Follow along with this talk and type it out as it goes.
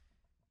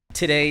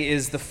Today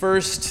is the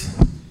first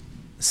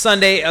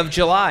Sunday of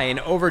July,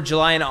 and over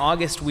July and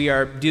August we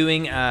are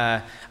doing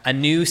a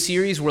new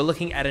series. We're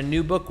looking at a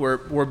new book.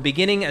 We're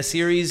beginning a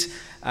series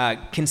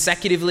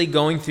consecutively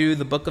going through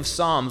the book of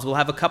Psalms. We'll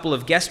have a couple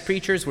of guest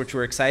preachers, which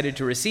we're excited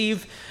to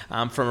receive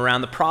from around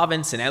the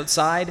province and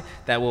outside,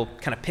 that will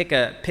kind of pick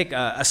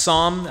a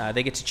psalm.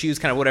 They get to choose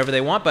kind of whatever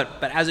they want,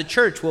 but as a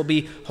church, we'll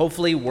be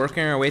hopefully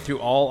working our way through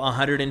all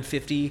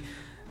 150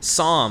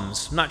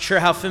 Psalms. I'm not sure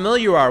how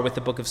familiar you are with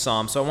the book of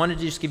Psalms, so I wanted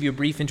to just give you a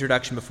brief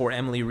introduction before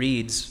Emily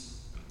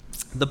reads.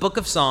 The book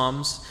of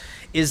Psalms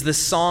is the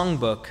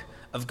songbook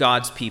of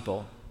God's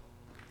people.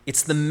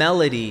 It's the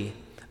melody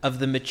of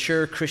the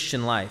mature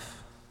Christian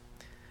life.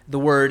 The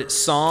word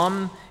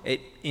psalm,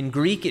 in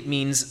Greek, it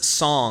means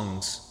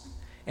songs.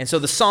 And so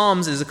the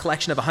Psalms is a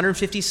collection of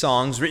 150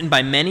 songs written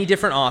by many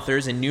different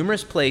authors in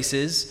numerous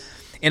places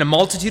in a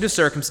multitude of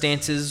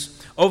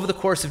circumstances over the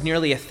course of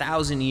nearly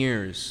 1,000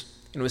 years.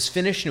 And it was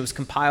finished and it was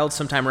compiled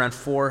sometime around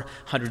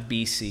 400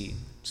 BC.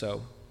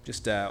 So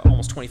just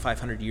almost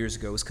 2,500 years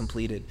ago it was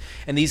completed.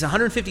 And these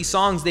 150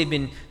 songs, they've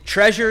been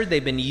treasured,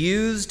 they've been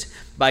used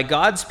by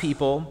God's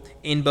people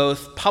in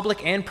both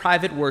public and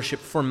private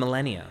worship for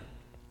millennia.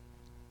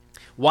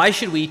 Why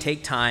should we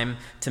take time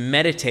to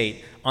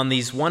meditate on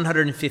these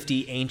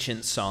 150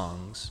 ancient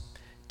songs?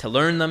 To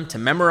learn them, to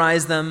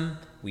memorize them.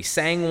 We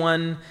sang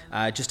one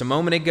just a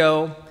moment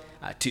ago,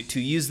 to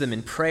use them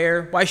in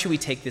prayer. Why should we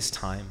take this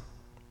time?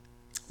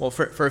 Well,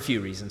 for a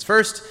few reasons.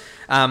 First,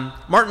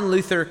 Martin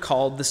Luther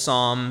called the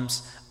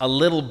Psalms a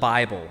little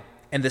Bible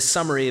and the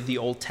summary of the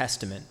Old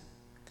Testament.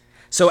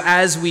 So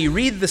as we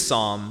read the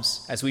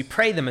Psalms, as we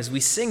pray them, as we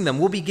sing them,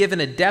 we'll be given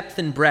a depth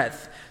and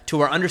breadth to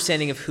our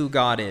understanding of who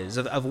God is,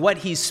 of what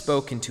he's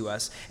spoken to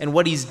us, and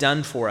what he's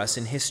done for us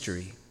in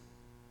history.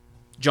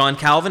 John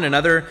Calvin,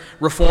 another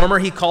reformer,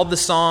 he called the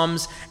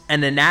Psalms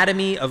an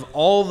anatomy of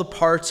all the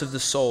parts of the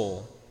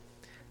soul.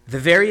 The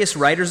various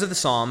writers of the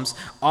Psalms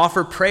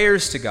offer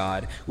prayers to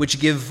God which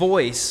give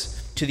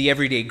voice to the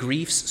everyday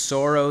griefs,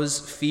 sorrows,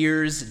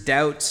 fears,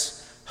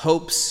 doubts,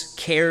 hopes,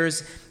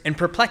 cares, and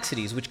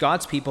perplexities which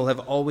God's people have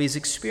always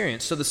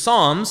experienced. So the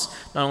Psalms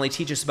not only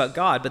teach us about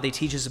God, but they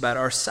teach us about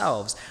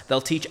ourselves.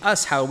 They'll teach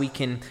us how we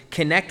can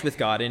connect with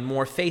God in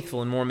more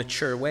faithful and more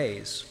mature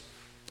ways.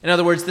 In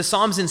other words, the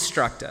Psalms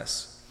instruct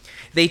us.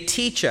 They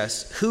teach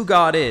us who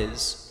God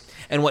is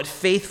and what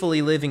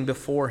faithfully living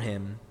before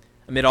him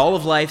amid all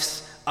of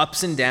life's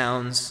ups and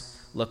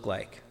downs look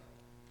like.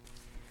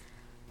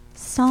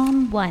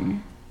 Psalm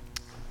 1.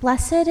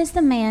 Blessed is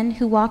the man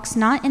who walks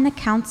not in the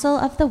counsel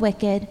of the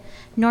wicked,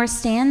 nor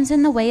stands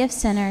in the way of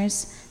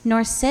sinners,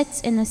 nor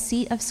sits in the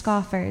seat of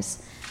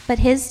scoffers. But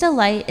his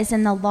delight is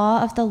in the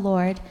law of the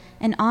Lord,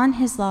 and on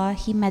his law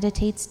he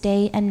meditates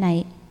day and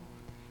night.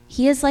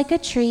 He is like a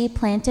tree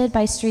planted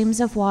by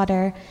streams of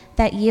water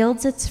that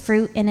yields its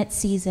fruit in its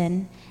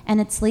season, and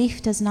its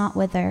leaf does not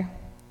wither.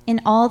 In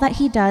all that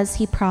he does,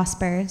 he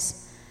prospers.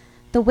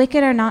 The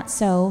wicked are not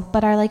so,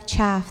 but are like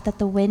chaff that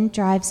the wind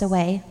drives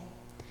away.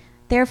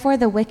 Therefore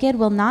the wicked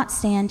will not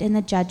stand in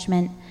the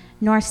judgment,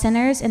 nor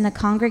sinners in the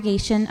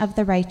congregation of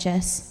the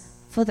righteous.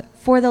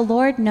 For the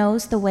Lord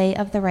knows the way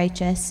of the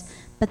righteous,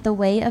 but the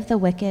way of the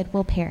wicked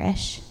will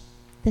perish.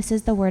 This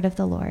is the word of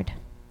the Lord.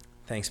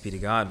 Thanks be to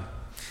God.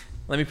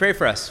 Let me pray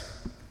for us.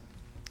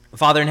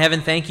 Father in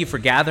heaven, thank you for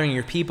gathering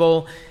your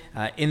people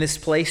in this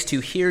place to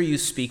hear you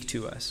speak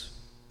to us.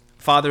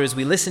 Father, as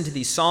we listen to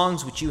these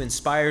songs which you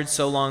inspired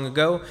so long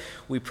ago,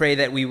 we pray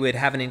that we would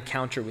have an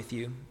encounter with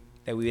you,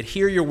 that we would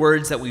hear your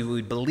words, that we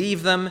would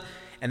believe them,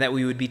 and that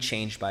we would be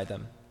changed by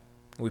them.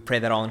 We pray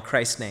that all in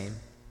Christ's name.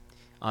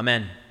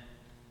 Amen.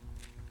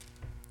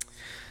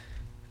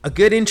 A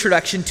good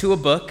introduction to a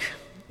book,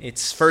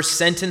 its first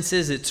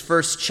sentences, its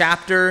first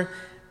chapter,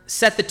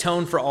 set the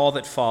tone for all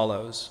that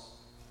follows.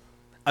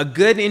 A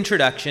good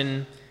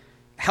introduction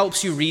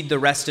helps you read the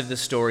rest of the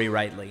story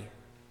rightly.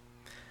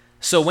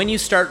 So when you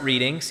start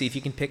reading, see if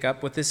you can pick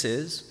up what this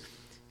is.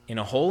 In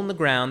a hole in the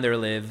ground there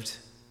lived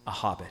a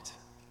hobbit.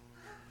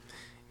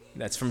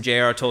 That's from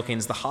J.R.R.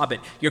 Tolkien's The Hobbit.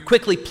 You're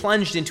quickly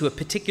plunged into a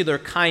particular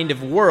kind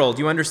of world.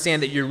 You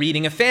understand that you're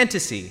reading a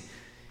fantasy.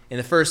 In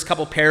the first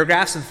couple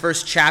paragraphs, in the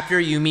first chapter,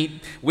 you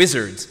meet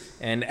wizards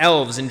and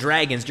elves and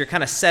dragons. You're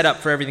kind of set up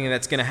for everything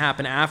that's going to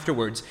happen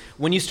afterwards.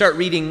 When you start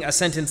reading a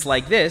sentence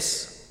like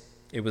this,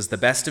 it was the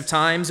best of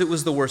times, it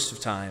was the worst of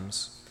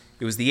times.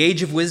 It was the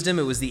age of wisdom,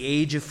 it was the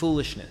age of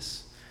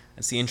foolishness.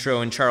 That's the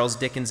intro in Charles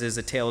Dickens'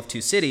 A Tale of Two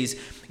Cities.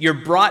 You're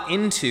brought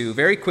into,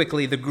 very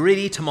quickly, the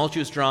gritty,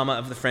 tumultuous drama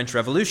of the French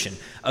Revolution.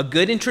 A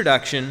good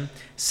introduction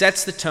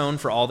sets the tone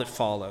for all that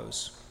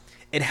follows.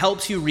 It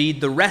helps you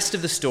read the rest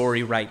of the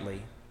story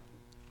rightly.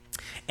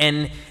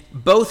 And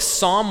both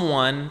Psalm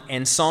 1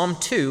 and Psalm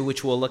 2,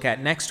 which we'll look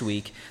at next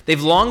week,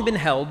 they've long been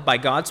held by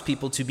God's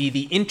people to be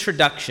the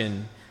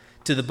introduction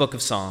to the book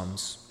of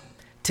Psalms.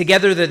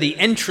 Together, they're the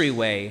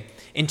entryway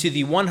into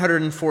the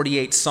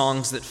 148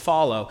 songs that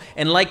follow.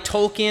 And like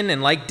Tolkien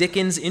and like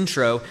Dickens'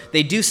 intro,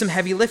 they do some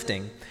heavy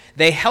lifting.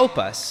 They help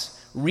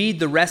us read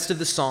the rest of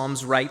the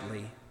Psalms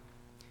rightly.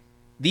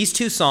 These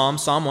two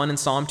Psalms, Psalm 1 and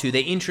Psalm 2,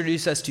 they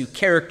introduce us to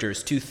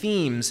characters, to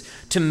themes,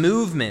 to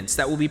movements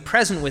that will be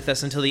present with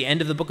us until the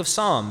end of the book of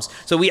Psalms.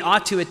 So we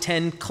ought to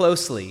attend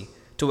closely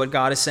to what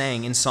God is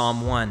saying in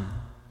Psalm 1.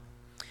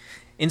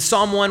 In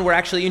Psalm 1, we're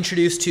actually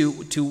introduced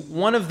to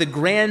one of the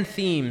grand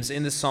themes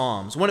in the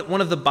Psalms,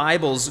 one of the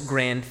Bible's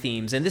grand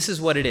themes, and this is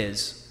what it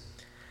is.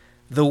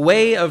 The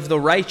way of the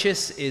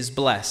righteous is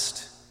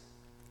blessed,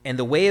 and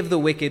the way of the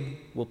wicked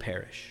will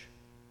perish.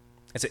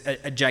 It's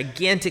a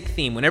gigantic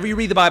theme. Whenever you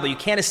read the Bible, you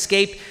can't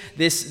escape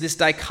this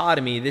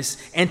dichotomy,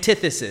 this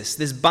antithesis,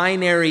 this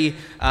binary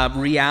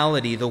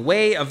reality. The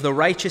way of the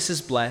righteous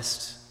is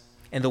blessed,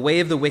 and the way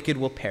of the wicked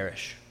will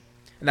perish.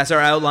 And that's our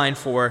outline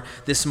for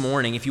this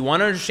morning. If you want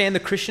to understand the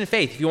Christian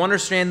faith, if you want to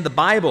understand the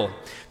Bible,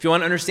 if you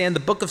want to understand the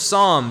book of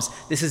Psalms,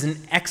 this is an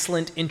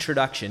excellent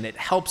introduction. It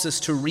helps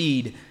us to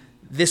read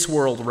this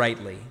world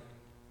rightly.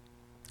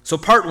 So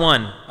part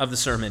one of the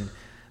sermon,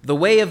 the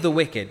way of the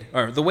wicked,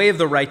 or the way of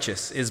the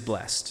righteous is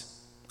blessed.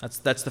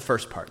 That's the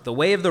first part. The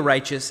way of the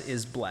righteous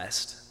is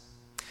blessed.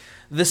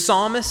 The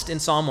psalmist in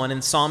Psalm 1,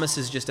 and psalmist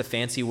is just a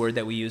fancy word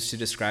that we use to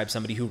describe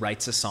somebody who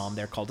writes a psalm.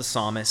 They're called a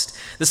psalmist.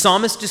 The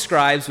psalmist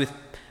describes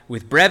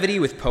with brevity,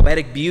 with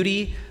poetic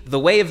beauty, the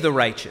way of the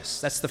righteous.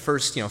 That's the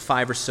first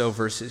 5 or so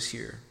verses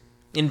here.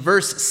 In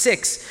verse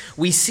 6,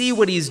 we see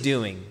what he's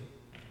doing.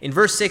 In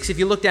verse 6, if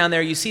you look down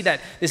there, you see that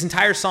this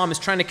entire psalm is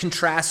trying to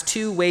contrast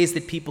two ways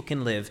that people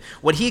can live.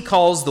 What he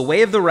calls the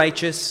way of the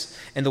righteous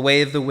and the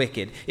way of the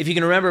wicked. If you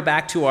can remember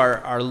back to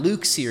our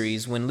Luke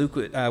series,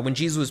 when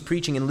Jesus was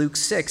preaching in Luke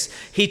 6,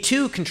 he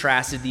too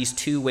contrasted these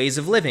two ways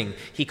of living.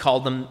 He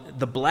called them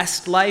the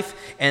blessed life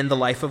and the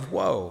life of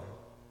woe.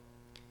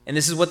 And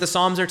this is what the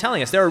Psalms are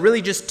telling us. There are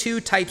really just two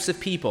types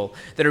of people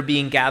that are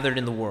being gathered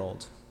in the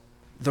world: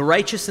 the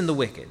righteous and the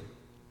wicked.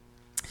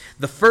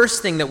 The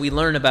first thing that we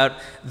learn about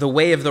the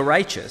way of the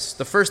righteous,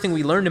 the first thing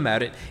we learned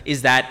about it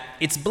is that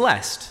it's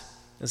blessed.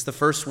 That's the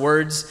first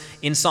words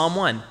in Psalm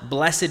 1.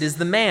 Blessed is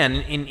the man.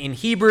 In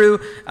Hebrew,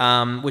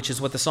 which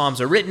is what the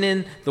Psalms are written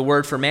in, the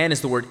word for man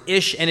is the word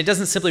ish, and it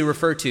doesn't simply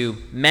refer to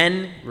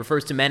men. It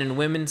refers to men and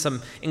women.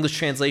 Some English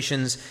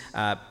translations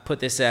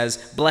put this as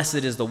blessed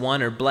is the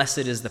one, or blessed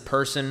is the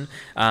person.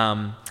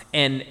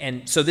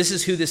 And so this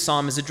is who this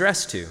psalm is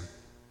addressed to.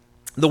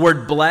 The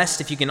word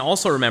blessed, if you can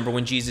also remember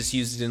when Jesus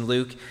used it in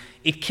Luke,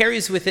 it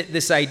carries with it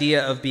this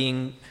idea of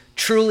being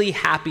truly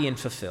happy and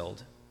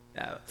fulfilled.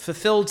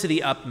 Fulfilled to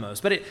the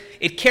utmost. But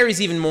it carries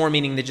even more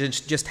meaning than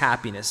just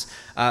happiness.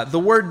 The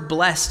word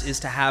blessed is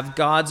to have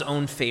God's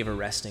own favor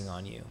resting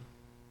on you.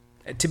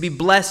 To be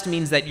blessed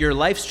means that your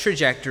life's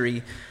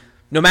trajectory,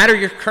 no matter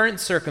your current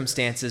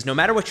circumstances, no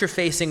matter what you're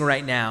facing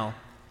right now,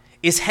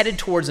 is headed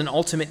towards an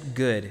ultimate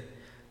good,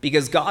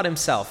 because God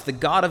himself, the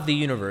God of the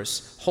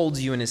universe,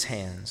 holds you in his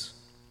hands.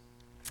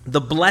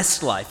 The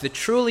blessed life, the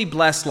truly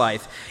blessed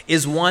life,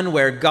 is one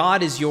where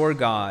God is your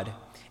God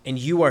and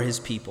you are his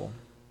people.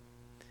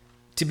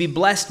 To be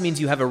blessed means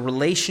you have a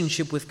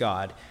relationship with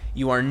God.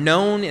 You are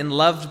known and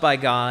loved by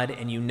God,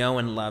 and you know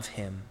and love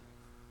him.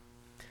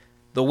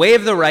 The way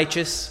of the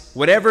righteous,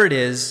 whatever it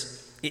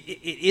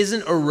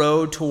isn't a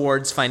road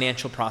towards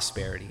financial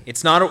prosperity.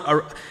 It's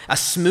not a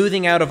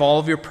smoothing out of all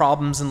of your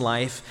problems in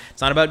life.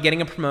 It's not about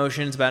getting a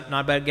promotion. It's not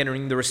about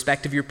getting the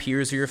respect of your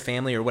peers or your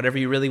family or whatever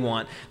you really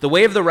want. The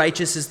way of the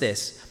righteous is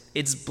this: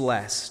 it's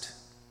blessed.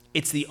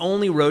 It's the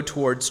only road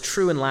towards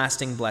true and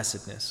lasting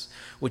blessedness,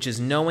 which is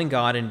knowing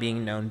God and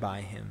being known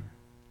by him.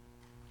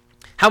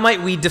 How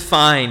might we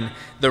define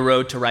the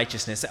road to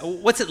righteousness?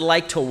 What's it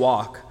like to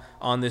walk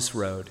on this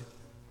road?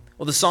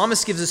 Well, the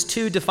psalmist gives us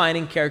two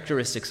defining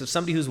characteristics of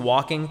somebody who's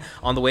walking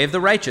on the way of the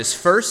righteous.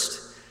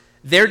 First,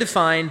 they're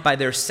defined by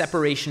their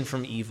separation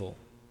from evil.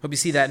 Hope you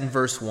see that in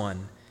verse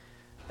 1.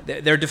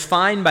 They're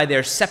defined by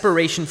their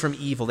separation from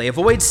evil. They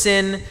avoid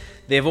sin.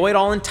 They avoid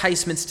all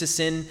enticements to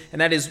sin,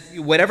 and that is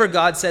whatever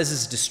God says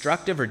is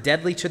destructive or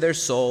deadly to their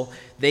soul,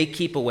 they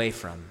keep away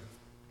from.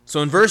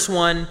 So in verse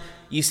 1,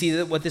 you see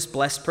that what this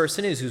blessed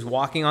person is who's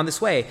walking on this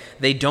way.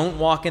 They don't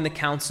walk in the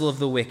counsel of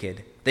the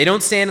wicked. They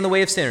don't stand in the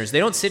way of sinners. They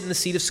don't sit in the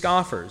seat of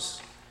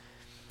scoffers.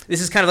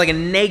 This is kind of like a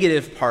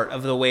negative part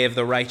of the way of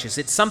the righteous.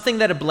 It's something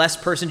that a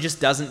blessed person just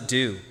doesn't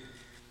do.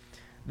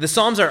 The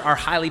Psalms are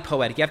highly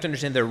poetic. You have to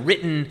understand they're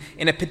written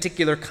in a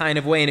particular kind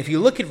of way. And if you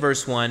look at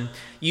verse 1,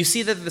 you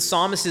see that the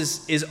psalmist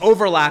is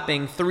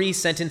overlapping 3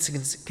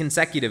 sentences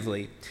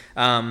consecutively.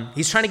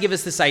 He's trying to give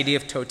us this idea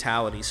of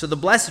totality. So the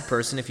blessed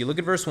person, if you look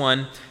at verse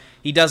 1,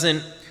 he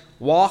doesn't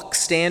walk,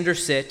 stand, or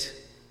sit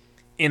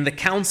in the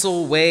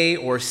counsel, way,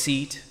 or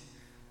seat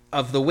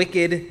of the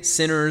wicked,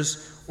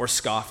 sinners, or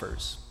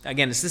scoffers.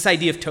 Again, it's this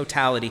idea of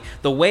totality.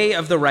 The way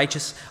of the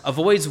righteous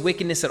avoids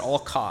wickedness at all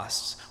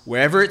costs,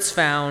 wherever it's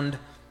found,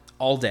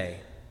 all day.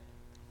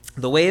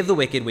 The way of the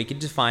wicked, we could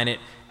define it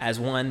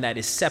as one that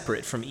is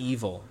separate from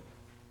evil.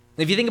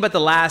 If you think about the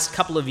last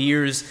couple of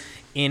years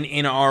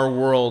in our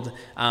world,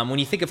 when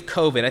you think of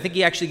COVID, I think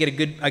you actually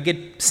get a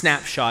good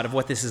snapshot of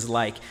what this is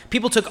like.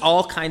 People took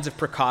all kinds of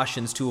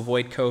precautions to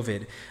avoid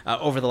COVID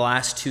over the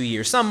last 2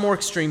 years, some more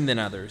extreme than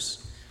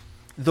others.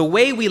 The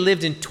way we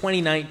lived in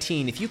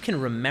 2019, if you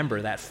can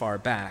remember that far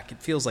back,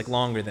 it feels like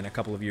longer than a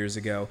couple of years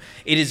ago,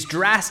 it is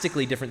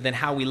drastically different than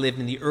how we lived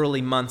in the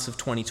early months of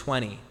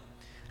 2020.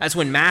 That's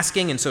when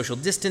masking and social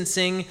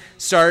distancing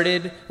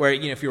started, where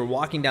if you were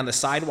walking down the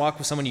sidewalk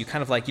with someone, you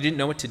didn't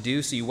know what to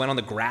do, so you went on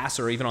the grass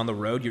or even on the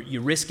road.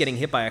 You risk getting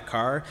hit by a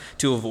car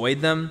to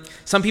avoid them.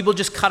 Some people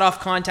just cut off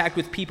contact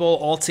with people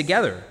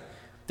altogether.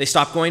 They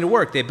stopped going to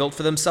work. They built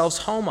for themselves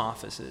home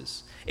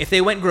offices. If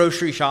they went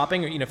grocery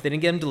shopping, or if they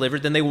didn't get them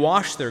delivered, then they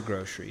washed their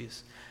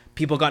groceries.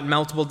 People got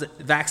multiple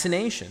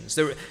vaccinations.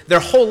 Their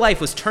whole life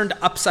was turned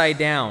upside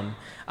down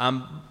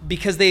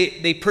because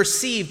they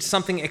perceived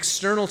something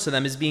external to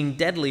them as being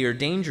deadly or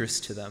dangerous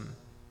to them.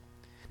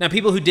 Now,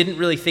 people who didn't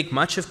really think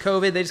much of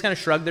COVID, they just kind of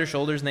shrugged their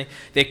shoulders and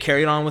they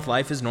carried on with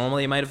life as normal.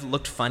 They might have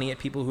looked funny at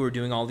people who were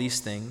doing all these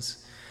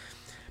things.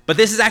 But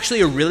this is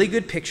actually a really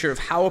good picture of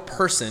how a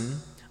person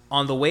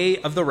on the way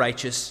of the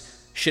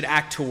righteous should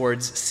act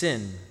towards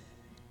sin.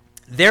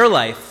 Their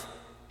life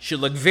should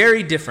look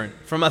very different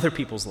from other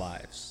people's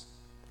lives.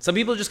 Some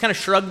people just kind of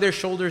shrug their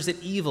shoulders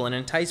at evil and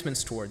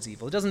enticements towards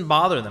evil. It doesn't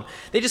bother them.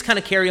 They just kind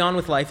of carry on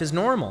with life as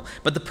normal.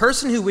 But the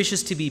person who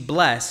wishes to be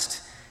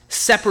blessed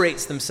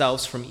separates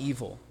themselves from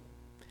evil.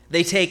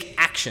 They take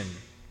action.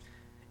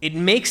 It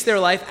makes their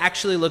life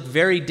actually look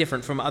very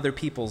different from other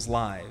people's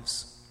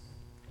lives.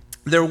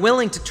 They're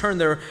willing to turn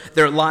their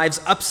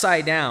lives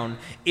upside down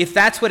if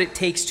that's what it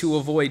takes to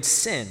avoid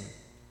sin.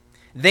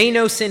 They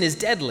know sin is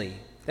deadly,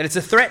 that it's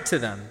a threat to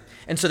them,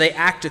 and so they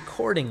act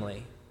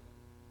accordingly.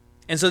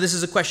 And so this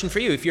is a question for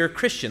you. If you're a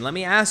Christian, let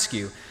me ask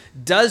you,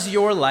 does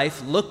your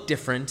life look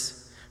different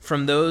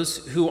from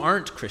those who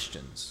aren't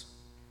Christians?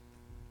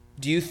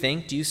 Do you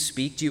think, do you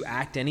speak, do you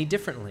act any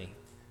differently?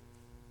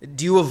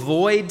 Do you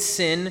avoid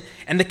sin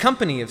and the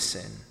company of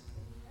sin?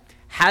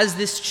 Has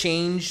this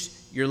changed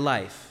your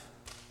life?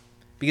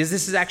 Because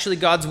this is actually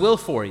God's will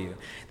for you,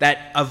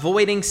 that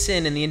avoiding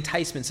sin and the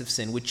enticements of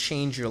sin would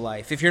change your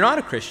life. If you're not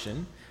a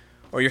Christian,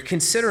 or you're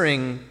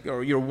considering,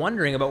 or you're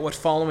wondering about what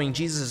following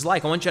Jesus is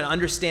like, I want you to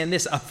understand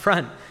this up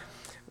front.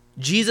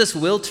 Jesus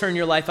will turn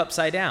your life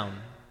upside down.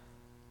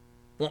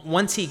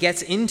 Once he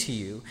gets into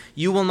you,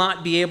 you will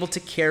not be able to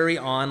carry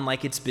on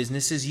like it's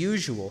business as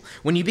usual.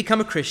 When you become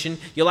a Christian,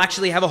 you'll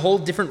actually have a whole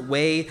different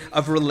way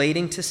of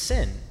relating to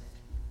sin.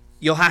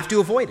 You'll have to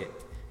avoid it.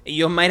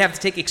 You might have to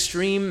take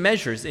extreme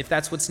measures if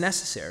that's what's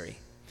necessary.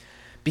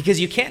 Because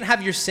you can't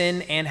have your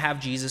sin and have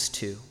Jesus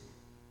too.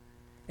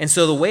 And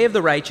so the way of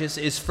the righteous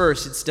is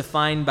first, it's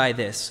defined by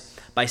this,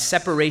 by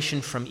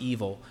separation from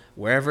evil,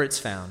 wherever it's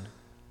found.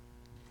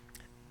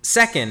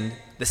 Second,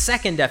 the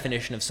second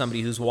definition of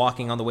somebody who's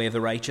walking on the way of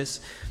the righteous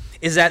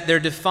is that they're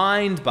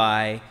defined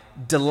by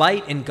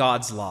delight in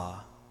God's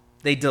law.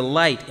 They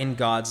delight in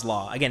God's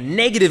law. Again,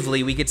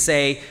 negatively, we could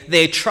say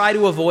they try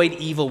to avoid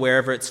evil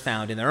wherever it's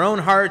found, in their own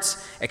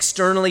hearts,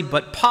 externally,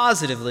 but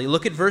positively,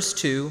 look at verse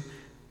 2.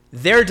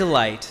 Their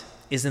delight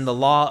is in the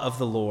law of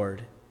the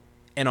Lord,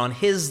 and on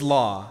his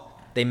law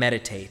they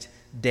meditate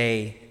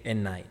day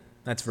and night.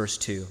 That's verse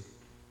 2.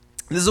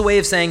 This is a way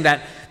of saying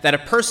that a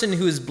person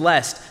who is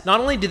blessed, not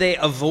only do they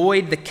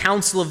avoid the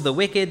counsel of the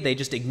wicked, they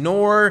just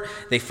ignore,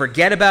 they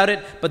forget about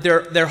it, but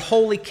they're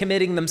wholly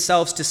committing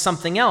themselves to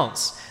something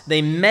else.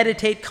 They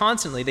meditate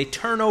constantly. They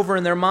turn over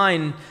in their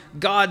mind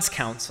God's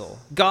counsel,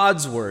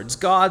 God's words,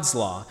 God's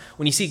law.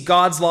 When you see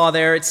God's law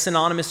there, it's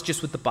synonymous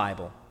just with the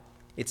Bible.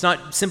 It's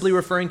not simply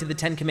referring to the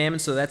Ten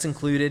Commandments, so that's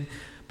included,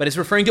 but it's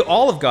referring to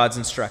all of God's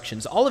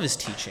instructions, all of his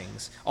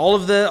teachings, all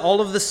of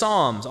the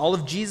Psalms, all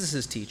of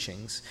Jesus'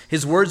 teachings,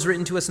 his words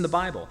written to us in the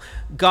Bible.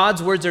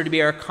 God's words are to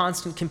be our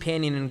constant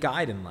companion and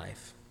guide in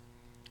life.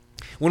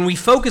 When we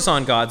focus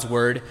on God's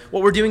word,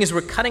 what we're doing is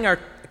we're cutting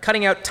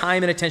out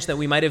time and attention that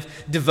we might have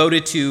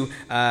devoted to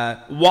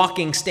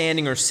walking,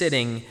 standing, or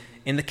sitting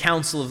in the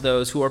counsel of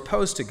those who are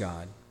opposed to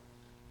God.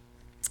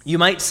 You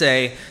might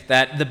say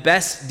that the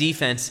best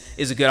defense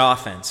is a good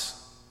offense.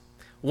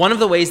 One of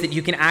the ways that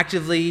you can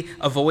actively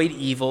avoid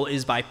evil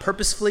is by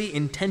purposefully,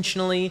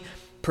 intentionally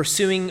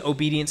pursuing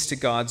obedience to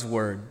God's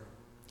word.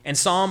 And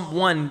Psalm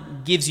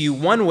 1 gives you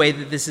one way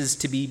that this is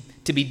to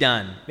be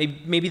done,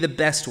 maybe the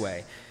best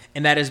way,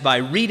 and that is by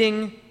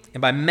reading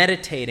and by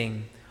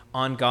meditating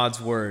on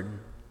God's word.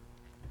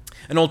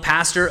 An old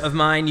pastor of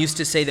mine used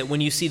to say that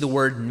when you see the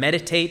word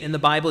meditate in the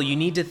Bible, you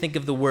need to think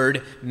of the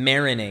word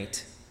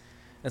marinate.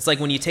 It's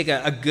like when you take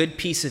a good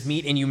piece of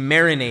meat and you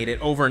marinate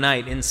it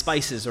overnight in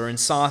spices or in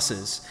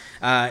sauces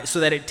so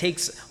that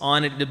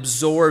it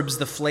absorbs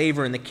the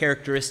flavor and the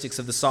characteristics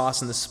of the sauce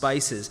and the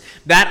spices.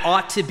 That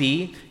ought to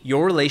be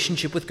your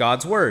relationship with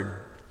God's word.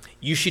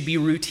 You should be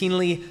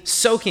routinely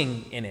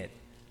soaking in it,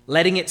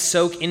 letting it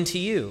soak into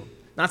you.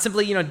 Not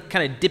simply,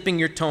 kind of dipping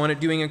your toe in it,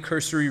 doing a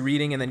cursory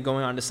reading and then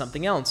going on to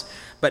something else.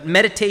 But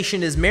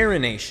meditation is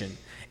marination.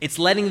 It's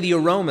letting the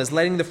aromas,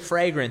 letting the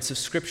fragrance of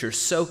Scripture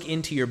soak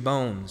into your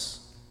bones.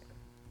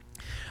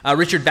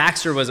 Richard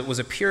Baxter was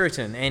a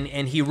Puritan,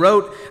 and he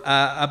wrote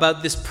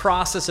about this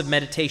process of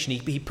meditation.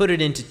 He put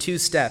it into two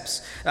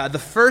steps. The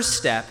first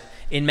step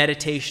in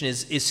meditation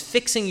is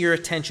fixing your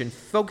attention,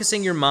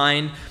 focusing your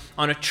mind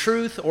on a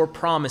truth or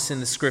promise in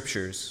the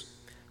scriptures.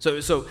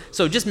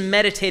 So just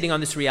meditating on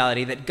this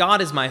reality that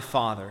God is my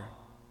Father,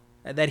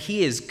 that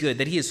he is good,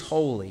 that he is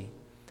holy,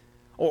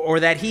 or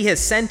that he has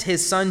sent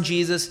his son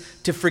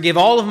Jesus to forgive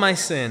all of my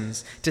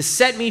sins, to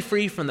set me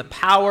free from the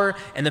power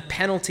and the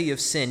penalty of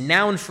sin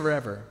now and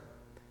forever,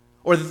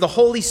 or that the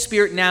Holy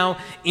Spirit now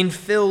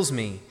infills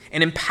me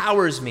and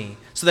empowers me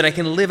so that I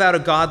can live out a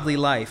godly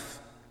life.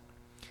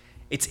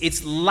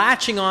 It's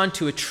latching on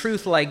to a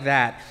truth like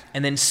that,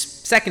 and then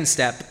second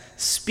step,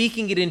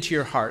 speaking it into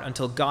your heart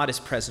until God is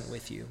present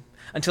with you,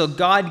 until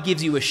God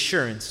gives you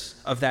assurance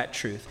of that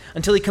truth,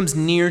 until he comes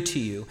near to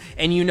you,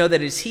 and you know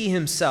that it's he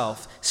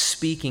himself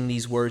speaking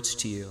these words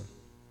to you.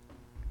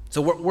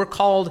 So we're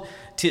called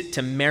to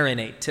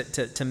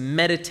marinate, to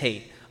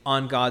meditate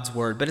on God's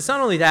word. But it's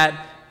not only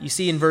that. You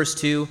see in verse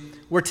 2,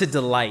 we're to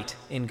delight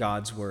in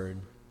God's word.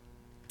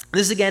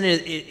 This, again,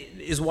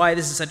 is why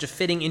this is such a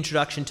fitting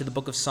introduction to the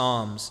book of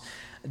Psalms.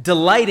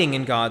 Delighting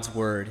in God's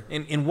word,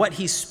 in what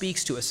he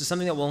speaks to us, is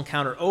something that we'll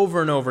encounter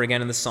over and over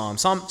again in the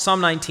Psalms. Psalm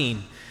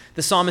 19,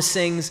 the psalmist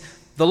sings,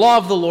 "The law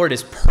of the Lord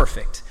is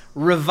perfect,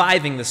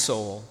 reviving the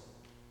soul.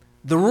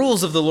 The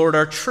rules of the Lord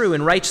are true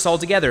and righteous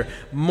altogether.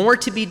 More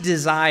to be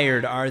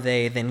desired are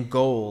they than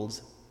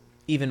gold,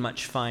 even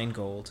much fine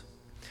gold."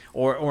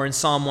 Or in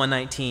Psalm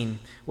 119,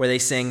 where they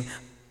sing,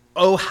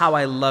 "Oh, how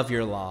I love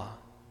your law.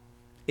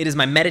 It is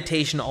my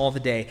meditation all the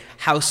day.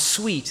 How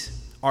sweet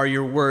are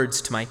your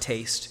words to my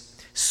taste,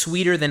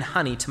 sweeter than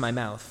honey to my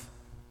mouth."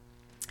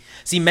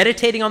 See,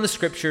 meditating on the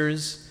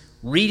scriptures,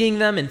 reading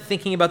them and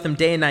thinking about them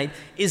day and night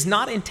is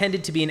not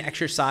intended to be an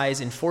exercise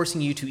in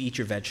forcing you to eat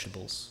your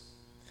vegetables.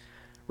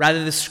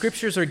 Rather, the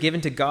scriptures are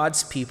given to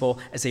God's people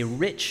as a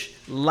rich,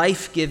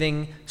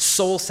 life-giving,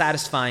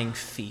 soul-satisfying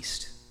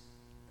feast.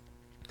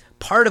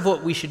 Part of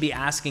what we should be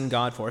asking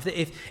God for,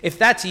 if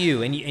that's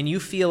you and you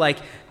feel like,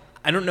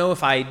 I don't know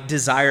if I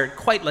desire it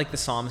quite like the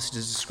psalmist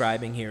is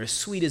describing here, as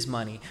sweet as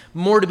money,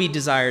 more to be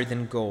desired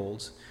than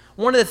gold.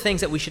 One of the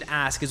things that we should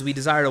ask as we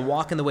desire to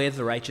walk in the way of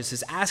the righteous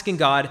is asking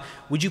God,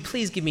 would you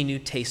please give me new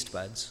taste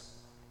buds?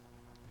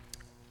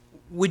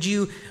 Would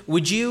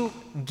you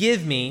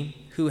give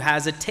me, who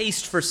has a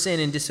taste for sin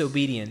and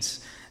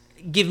disobedience,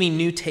 give me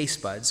new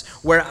taste buds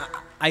where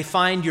I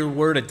find your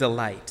word a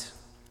delight?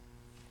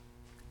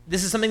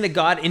 This is something that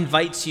God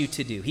invites you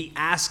to do. He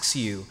asks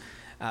you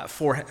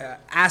to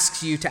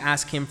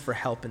ask him for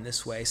help in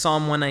this way.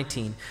 Psalm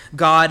 119,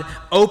 "God,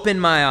 open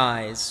my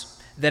eyes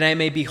that I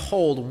may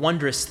behold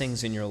wondrous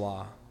things in your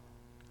law."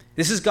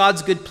 This is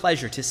God's good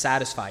pleasure to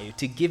satisfy you,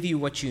 to give you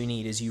what you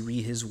need as you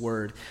read his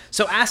word.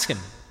 So ask him.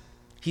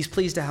 He's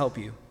pleased to help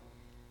you.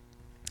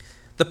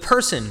 The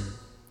person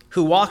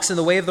who walks in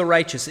the way of the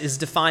righteous is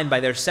defined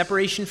by their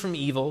separation from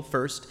evil,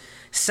 first.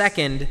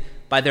 Second,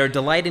 by their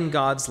delight in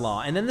God's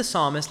law. And then the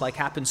psalmist, like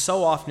happens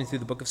so often through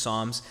the book of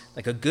Psalms,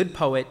 like a good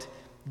poet,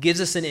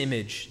 gives us an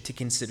image to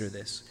consider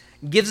this,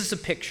 gives us a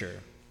picture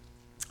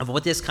of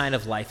what this kind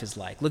of life is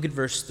like. Look at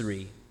verse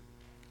 3.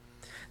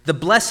 The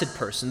blessed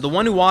person, the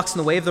one who walks in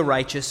the way of the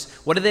righteous,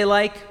 what are they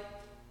like?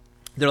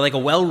 They're like a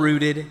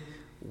well-rooted,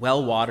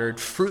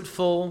 well-watered,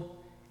 fruitful,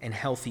 and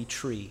healthy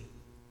tree.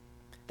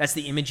 That's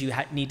the image you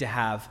need to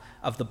have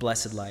of the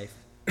blessed life.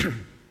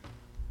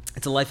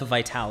 It's a life of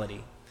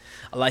vitality,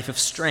 a life of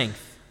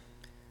strength,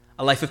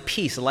 a life of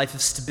peace, a life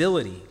of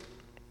stability.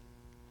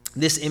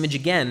 This image,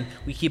 again,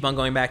 we keep on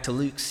going back to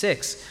Luke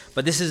 6,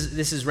 but this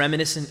is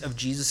reminiscent of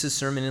Jesus'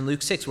 sermon in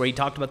Luke 6, where he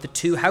talked about the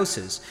two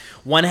houses.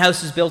 One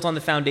house is built on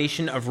the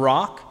foundation of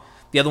rock.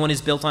 The other one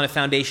is built on a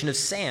foundation of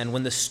sand.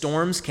 When the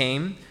storms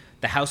came,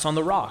 the house on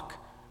the rock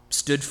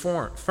stood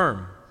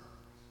firm.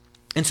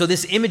 And so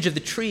this image of the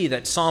tree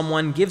that Psalm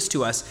 1 gives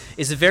to us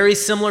is a very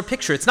similar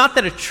picture. It's not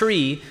that a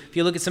tree, if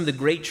you look at some of the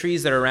great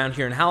trees that are around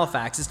here in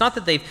Halifax, it's not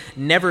that they've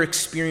never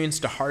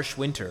experienced a harsh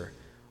winter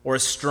or a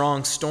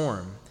strong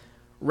storm.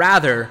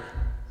 Rather,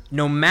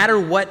 no matter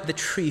what the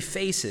tree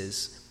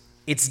faces,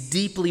 it's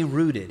deeply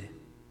rooted.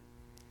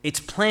 It's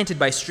planted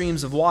by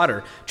streams of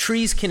water.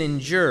 Trees can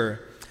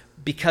endure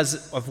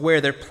because of where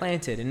they're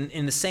planted. And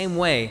in the same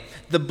way,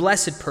 the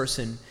blessed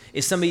person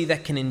is somebody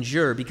that can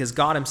endure because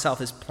God himself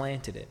has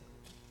planted it.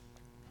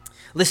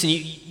 Listen,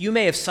 you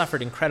may have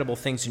suffered incredible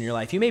things in your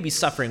life. You may be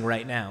suffering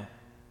right now.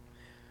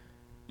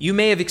 You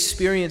may have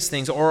experienced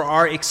things or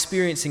are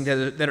experiencing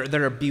that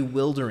are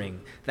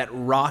bewildering, that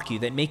rock you,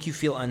 that make you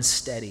feel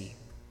unsteady.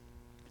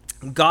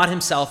 God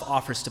himself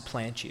offers to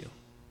plant you.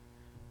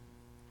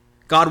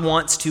 God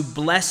wants to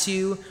bless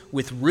you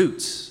with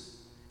roots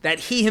that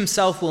he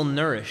himself will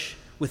nourish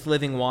with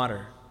living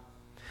water.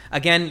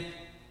 Again,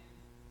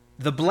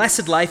 the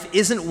blessed life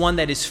isn't one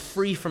that is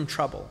free from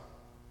trouble,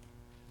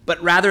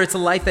 but rather it's a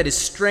life that is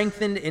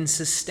strengthened and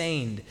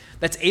sustained,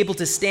 that's able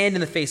to stand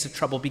in the face of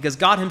trouble because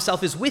God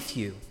himself is with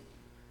you,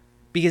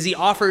 because he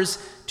offers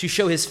to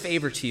show his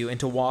favor to you and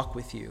to walk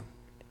with you.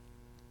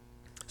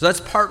 So that's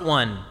part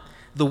one.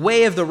 The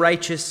way of the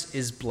righteous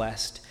is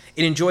blessed.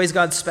 It enjoys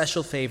God's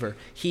special favor.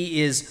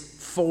 He is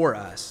for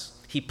us.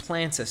 He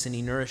plants us and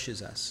he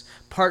nourishes us.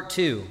 Part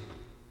two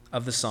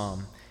of the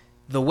psalm.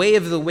 The way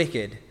of the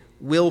wicked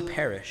will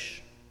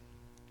perish.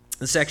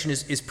 The section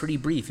is pretty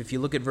brief. If you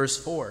look at verse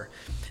 4,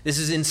 this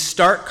is in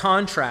stark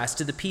contrast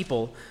to the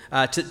people,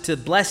 to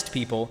blessed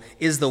people,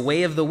 is the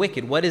way of the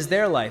wicked. What is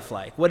their life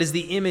like? What is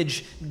the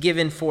image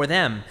given for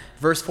them?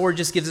 Verse 4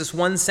 just gives us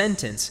one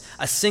sentence,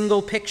 a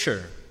single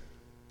picture.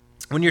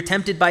 When you're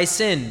tempted by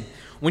sin,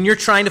 when you're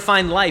trying to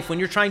find life, when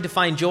you're trying to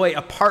find joy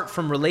apart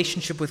from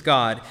relationship with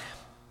God,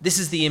 this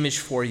is the image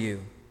for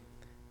you.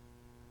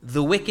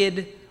 The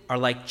wicked are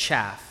like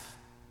chaff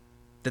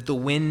that the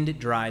wind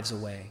drives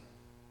away.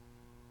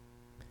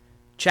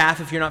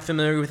 Chaff, if you're not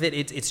familiar with it,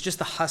 it's just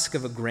the husk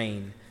of a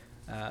grain.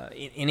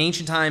 In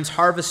ancient times,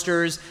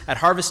 harvesters, at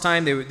harvest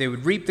time, they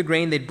would reap the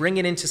grain, they'd bring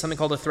it into something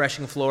called a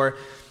threshing floor,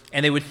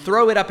 and they would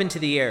throw it up into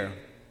the air.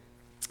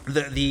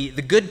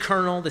 The good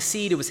kernel, the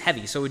seed, it was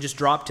heavy, so it would just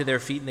drop to their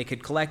feet and they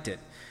could collect it.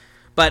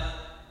 But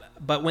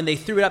when they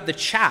threw it up, the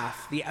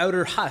chaff, the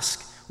outer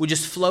husk, would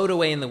just float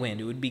away in the wind.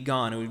 It would be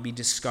gone. It would be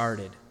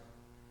discarded.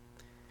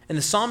 And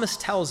the psalmist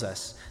tells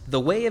us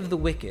the way of the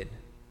wicked,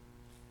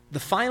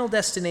 the final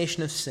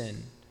destination of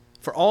sin,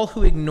 for all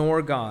who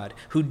ignore God,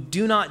 who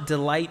do not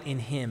delight in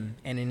him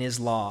and in his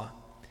law,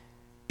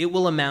 it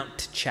will amount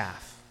to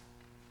chaff.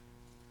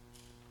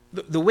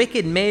 The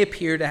wicked may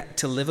appear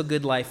to live a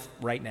good life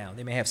right now.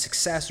 They may have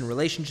success in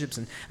relationships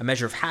and a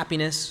measure of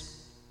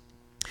happiness.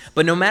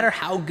 But no matter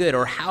how good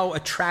or how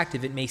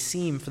attractive it may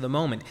seem for the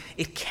moment,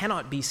 it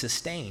cannot be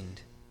sustained.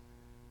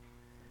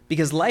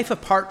 Because life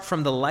apart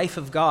from the life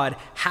of God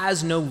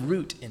has no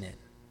root in it.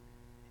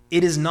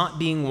 It is not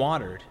being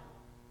watered.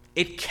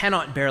 It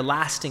cannot bear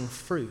lasting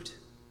fruit.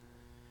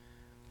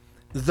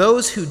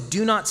 Those who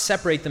do not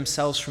separate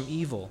themselves from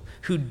evil,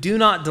 who do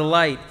not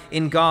delight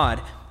in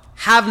God,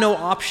 have no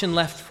option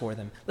left for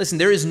them. Listen,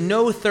 there is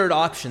no third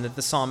option that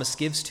the psalmist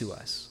gives to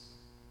us.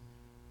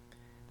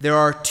 There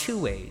are two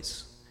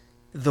ways.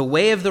 The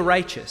way of the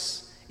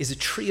righteous is a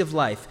tree of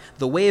life.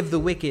 The way of the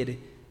wicked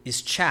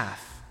is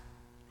chaff.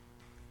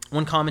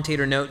 One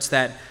commentator notes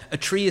that a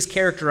tree is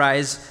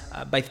characterized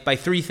by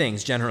three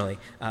things generally,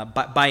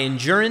 by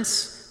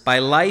endurance, by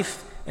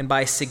life, and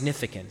by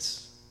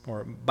significance.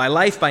 Or by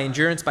life, by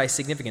endurance, by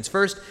significance.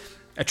 First,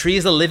 a tree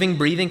is a living,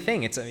 breathing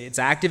thing. It's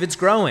active, it's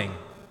growing.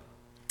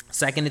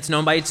 Second, it's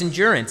known by its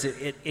endurance.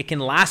 It can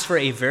last for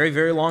a very,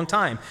 very long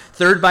time.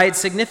 Third, by its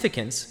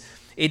significance.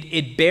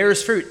 It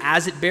bears fruit.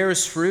 As it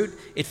bears fruit,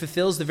 it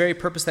fulfills the very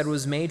purpose that it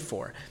was made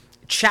for.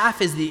 Chaff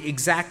is the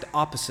exact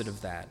opposite of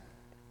that.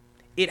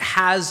 It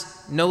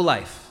has no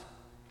life.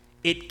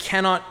 It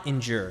cannot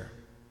endure.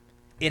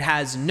 It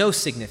has no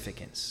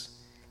significance.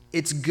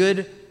 It's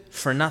good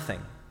for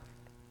nothing.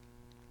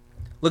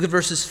 Look at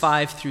verses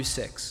 5 through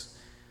 6.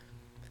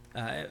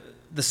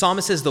 The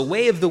psalmist says, the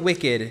way of the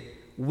wicked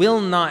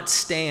will not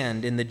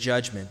stand in the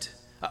judgment.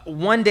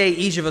 One day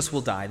each of us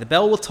will die. The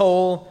bell will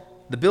toll,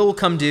 the bill will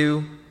come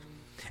due,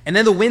 and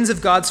then the winds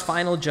of God's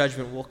final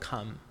judgment will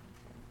come.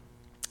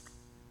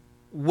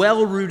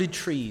 Well-rooted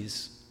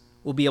trees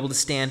will be able to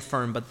stand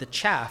firm, but the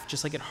chaff,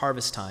 just like at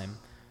harvest time,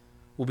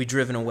 will be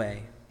driven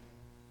away.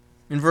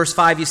 In verse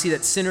 5, you see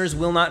that sinners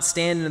will not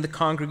stand in the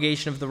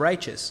congregation of the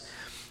righteous.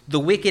 The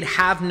wicked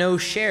have no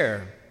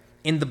share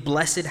in the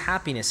blessed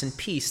happiness and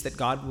peace that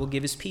God will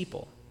give his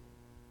people.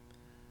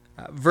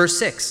 Verse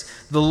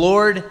 6, the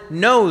Lord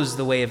knows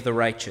the way of the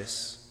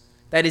righteous.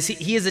 That is,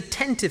 he is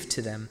attentive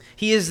to them.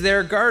 He is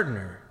their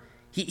gardener.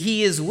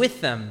 He is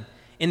with them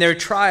in their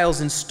trials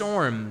and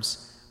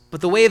storms.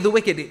 But the way of the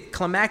wicked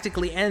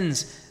climactically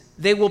ends.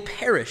 They will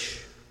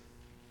perish.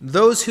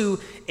 Those who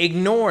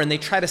ignore and they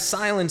try to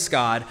silence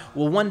God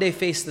will one day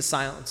face the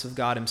silence of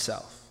God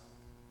himself.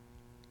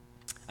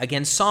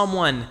 Again, Psalm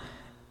 1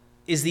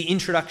 is the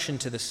introduction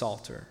to the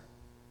Psalter.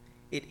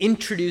 It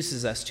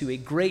introduces us to a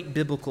great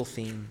biblical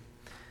theme.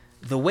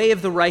 The way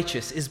of the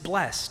righteous is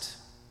blessed,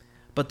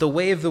 but the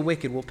way of the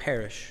wicked will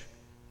perish.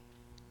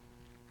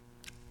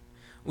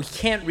 We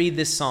can't read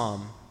this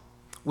psalm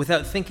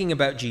without thinking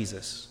about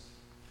Jesus.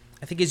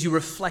 I think as you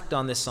reflect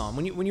on this psalm,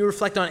 when you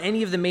reflect on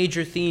any of the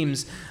major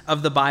themes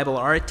of the Bible,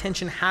 our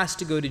attention has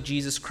to go to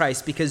Jesus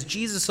Christ, because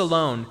Jesus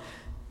alone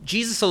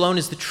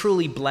is the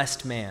truly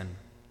blessed man.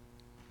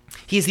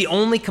 He is the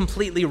only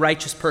completely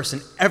righteous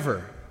person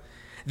ever,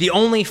 the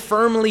only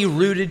firmly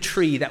rooted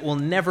tree that will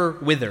never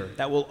wither,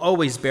 that will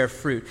always bear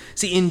fruit.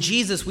 See, in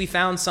Jesus we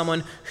found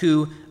someone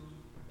who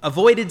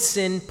avoided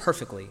sin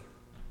perfectly,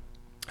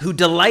 who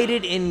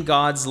delighted in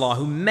God's law,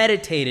 who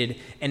meditated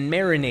and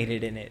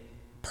marinated in it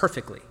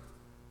perfectly.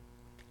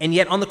 And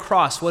yet on the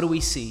cross, what do we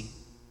see?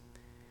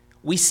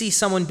 We see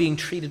someone being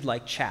treated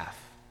like chaff,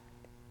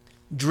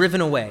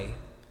 driven away,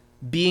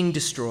 being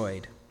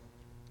destroyed.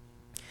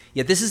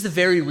 Yet this is the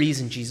very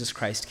reason Jesus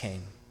Christ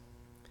came.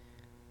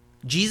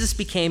 Jesus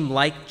became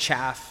like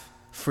chaff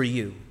for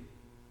you.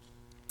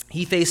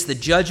 He faced the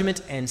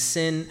judgment and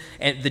sin,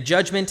 and the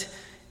judgment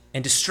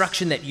and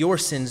destruction that your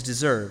sins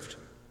deserved.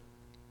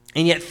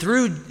 And yet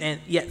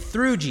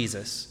through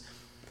Jesus,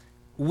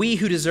 we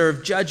who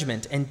deserve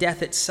judgment and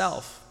death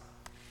itself,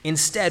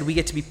 instead, we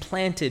get to be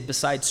planted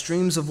beside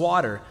streams of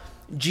water.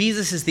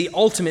 Jesus is the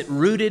ultimate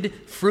rooted,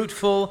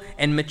 fruitful,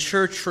 and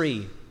mature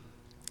tree.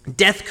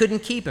 Death couldn't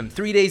keep him.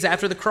 3 days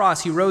after the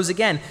cross, he rose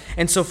again.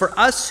 And so for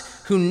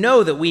us who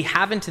know that we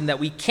haven't and that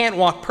we can't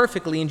walk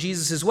perfectly in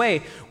Jesus'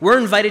 way, we're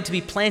invited to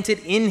be planted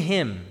in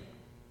him.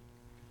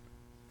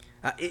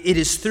 It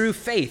is through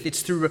faith,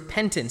 it's through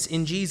repentance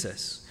in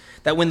Jesus,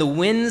 that when the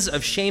winds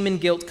of shame and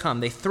guilt come,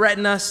 they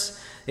threaten us,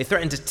 they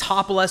threaten to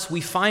topple us,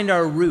 we find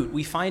our root,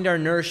 we find our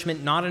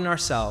nourishment not in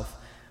ourselves,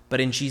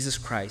 but in Jesus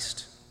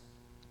Christ.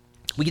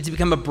 We get to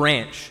become a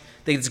branch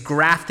that gets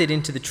grafted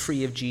into the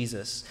tree of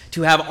Jesus,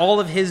 to have all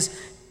of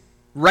his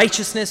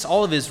righteousness,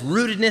 all of his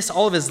rootedness,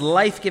 all of his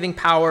life-giving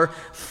power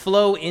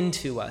flow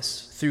into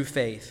us through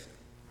faith.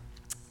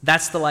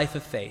 That's the life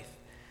of faith.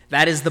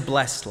 That is the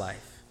blessed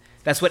life.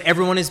 That's what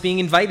everyone is being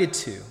invited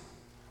to.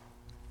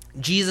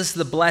 Jesus,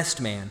 the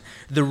blessed man,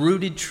 the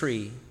rooted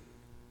tree,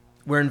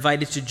 we're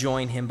invited to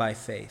join him by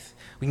faith.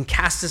 We can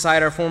cast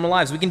aside our former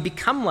lives. We can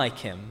become like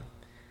him.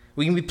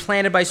 We can be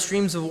planted by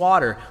streams of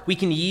water. We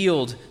can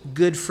yield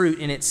good fruit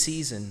in its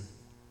season.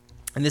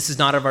 And this is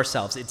not of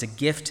ourselves. It's a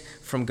gift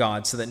from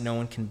God so that no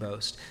one can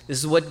boast. This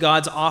is what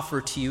God's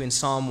offer to you in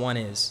Psalm 1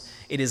 is.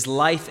 It is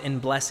life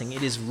and blessing.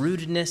 It is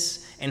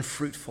rootedness and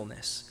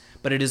fruitfulness.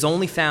 But it is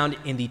only found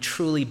in the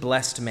truly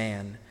blessed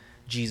man,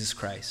 Jesus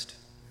Christ.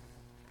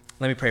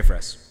 Let me pray for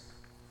us.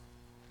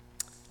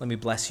 Let me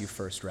bless you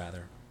first,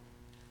 rather.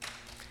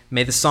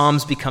 May the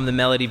Psalms become the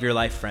melody of your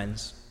life,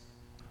 friends.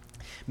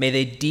 May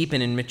they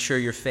deepen and mature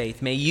your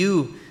faith. May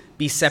you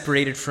be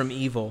separated from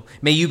evil.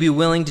 May you be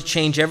willing to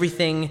change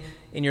everything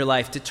in your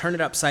life, to turn it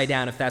upside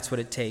down if that's what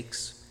it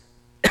takes.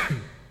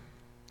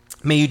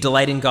 May you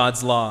delight in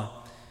God's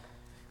law.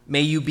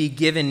 May you be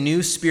given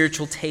new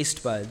spiritual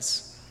taste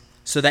buds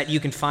so that you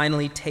can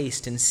finally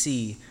taste and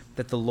see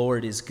that the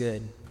Lord is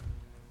good.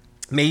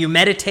 May you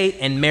meditate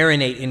and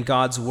marinate in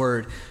God's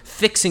word,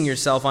 fixing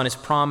yourself on his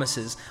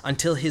promises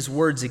until his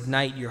words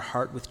ignite your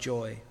heart with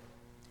joy.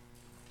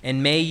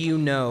 And may you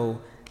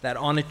know that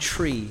on a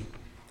tree,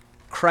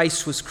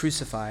 Christ was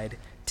crucified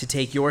to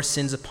take your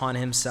sins upon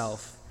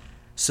himself,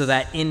 so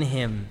that in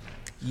him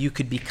you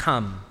could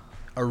become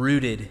a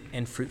rooted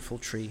and fruitful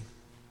tree.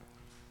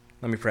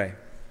 Let me pray.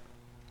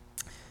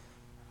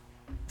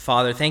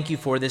 Father, thank you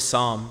for this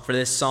psalm, for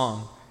this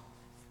song.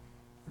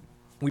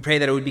 We pray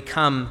that it would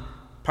become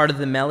part of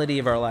the melody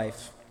of our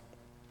life,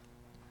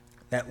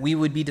 that we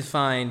would be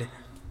defined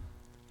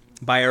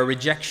by our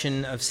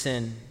rejection of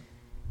sin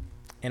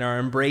and our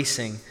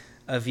embracing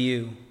of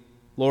you.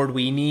 Lord,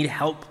 we need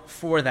help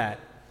for that.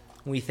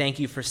 We thank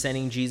you for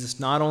sending Jesus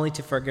not only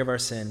to forgive our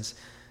sins,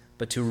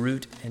 but to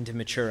root and to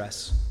mature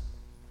us.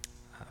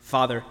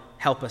 Father,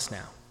 help us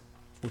now.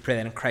 We pray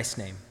that in Christ's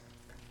name.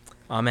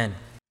 Amen.